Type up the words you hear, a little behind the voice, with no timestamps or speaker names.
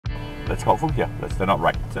let's go from here. Let's turn out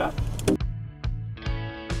right.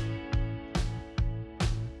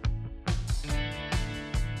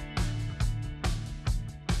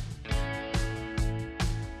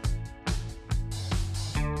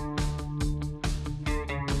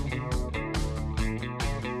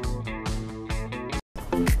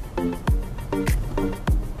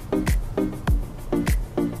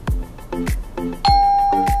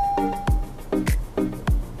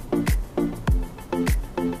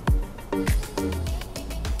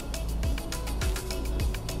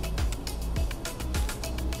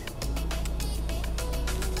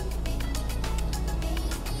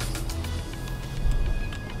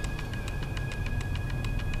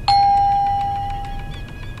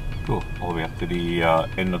 Cool. All the way up to the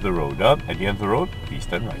end of the road. At the end of the road, please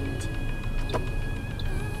turn right.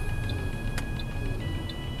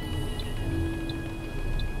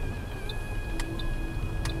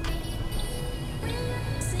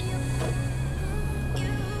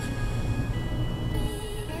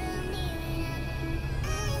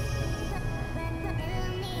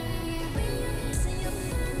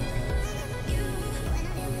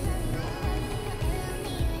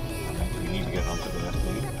 We need to get onto the left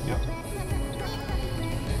lane. Yeah.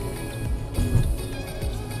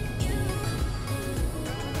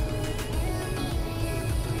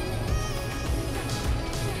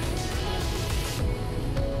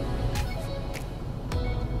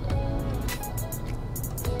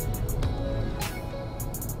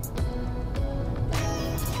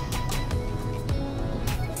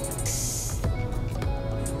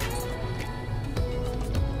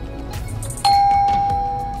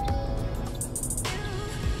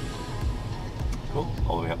 Cool.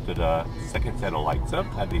 All the way up to the second set of lights up,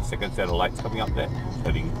 and the second set of lights coming up there,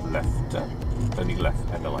 turning left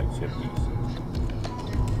at the lights here, please.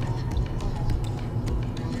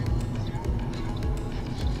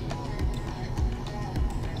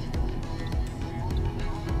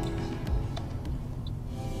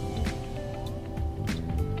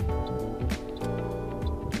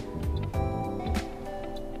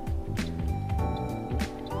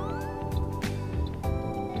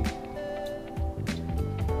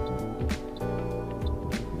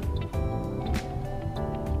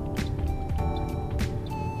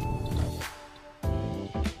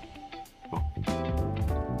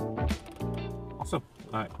 Awesome.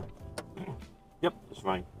 Alright. Yep, that's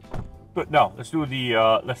fine. Good. Now let's do the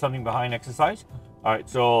left standing behind exercise. Alright,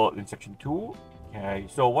 so in section 2. Okay,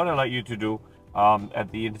 so what I'd like you to do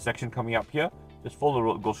at the intersection coming up here, just follow the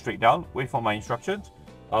road, go straight down, wait for my instructions.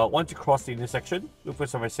 Once you cross the intersection, look for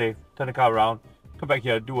somewhere safe, turn the car around, come back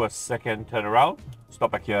here, do a second turn around,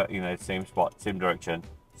 stop back here in the same spot, same direction,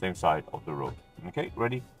 same side of the road. Okay,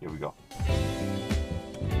 ready? Here we go.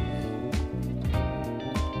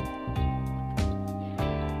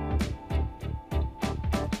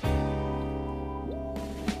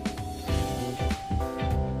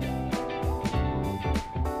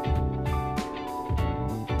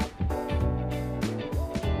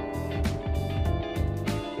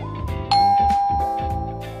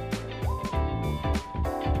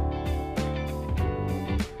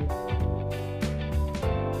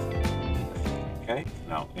 Okay,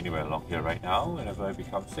 now anywhere along here right now, whenever I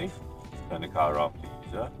become safe, turn the car around, please.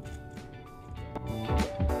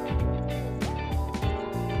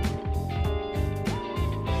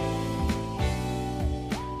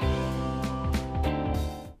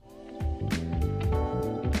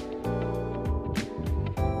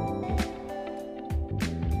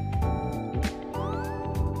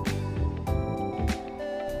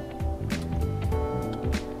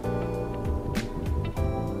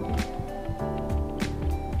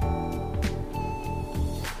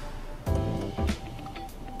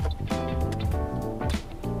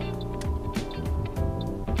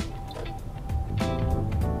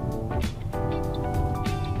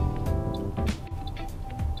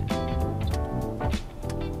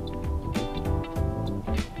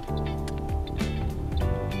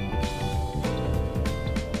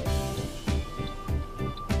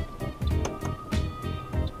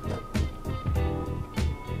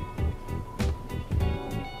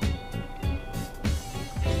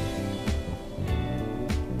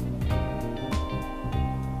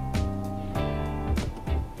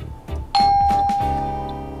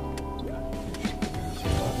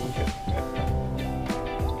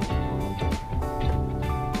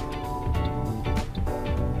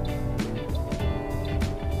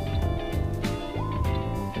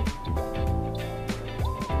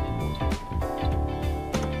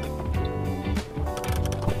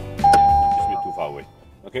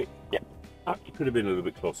 Okay, yeah. It could have been a little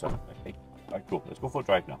bit closer, I think. Alright, cool. Let's go for a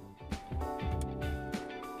drive now.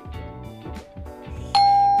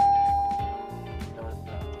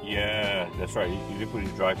 Yeah, that's right. You did put it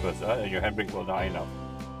in drive first, and your handbrake was not high enough.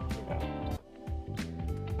 Yeah.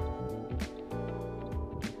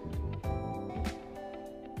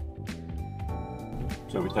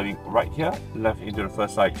 So we're turning right here, left into the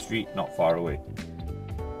first side street, not far away.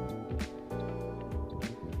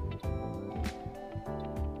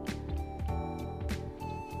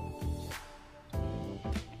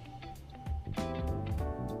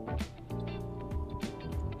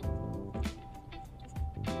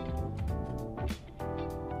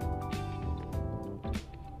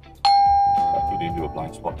 Into a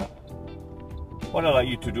blind spot now. What I'd like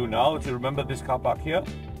you to do now is to remember this car park here.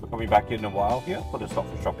 We're coming back in a while here for the stop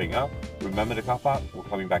for shopping out. Remember the car park. We're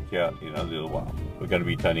coming back here in a little while. We're going to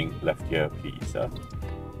be turning left here, please. I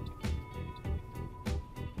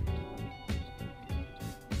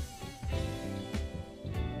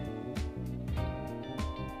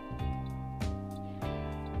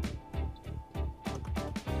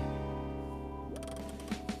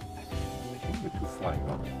think we're too flying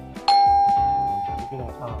on.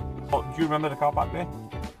 Oh, do you remember the car park there?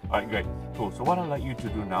 Alright, great. Cool. So what I'd like you to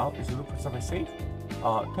do now is to look for somewhere safe.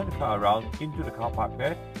 Turn the car around into the car park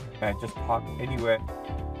there and just park anywhere.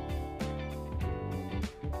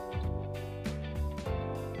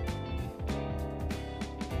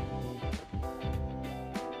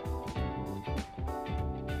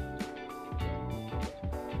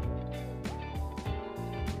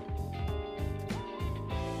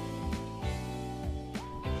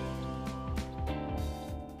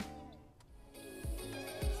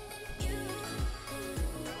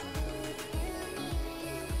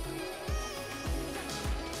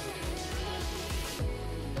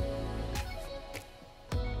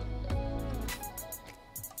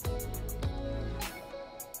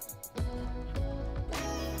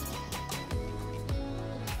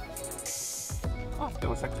 That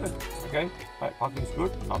was excellent. Okay, right, parking is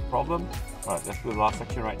good, not a problem. Alright, let's do the last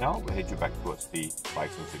section right now. We'll head you back towards the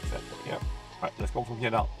licensing center. Yeah. Alright, let's go from here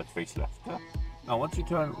now. Let's face left. Now, once you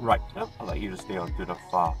turn right, I'll let you to stay onto the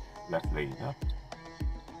far left lane.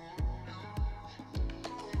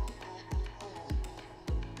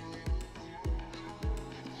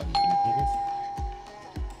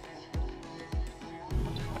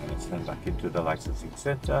 And let's turn back into the licensing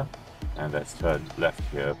center. And let's turn left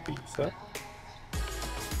here, please.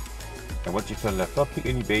 And once you turn left up, pick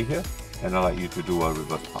any bay here, and I'll like you to do a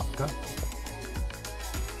reverse park.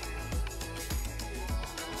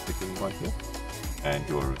 Pick any one here, and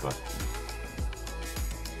do a reverse.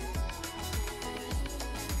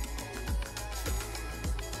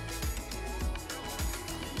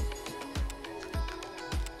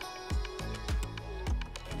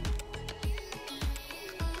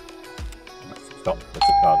 Stop, there's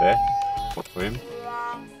a car there. Watch for him.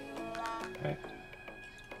 Okay.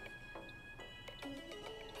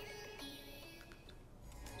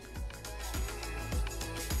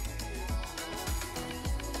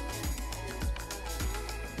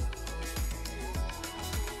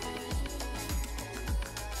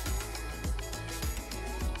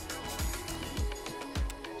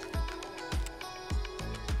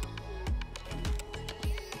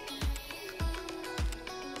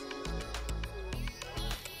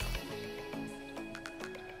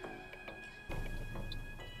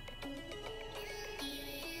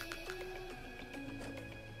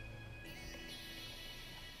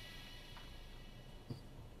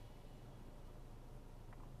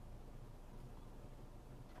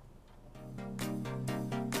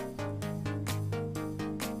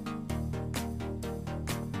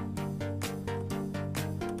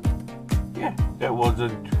 Yeah, that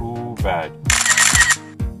wasn't too bad.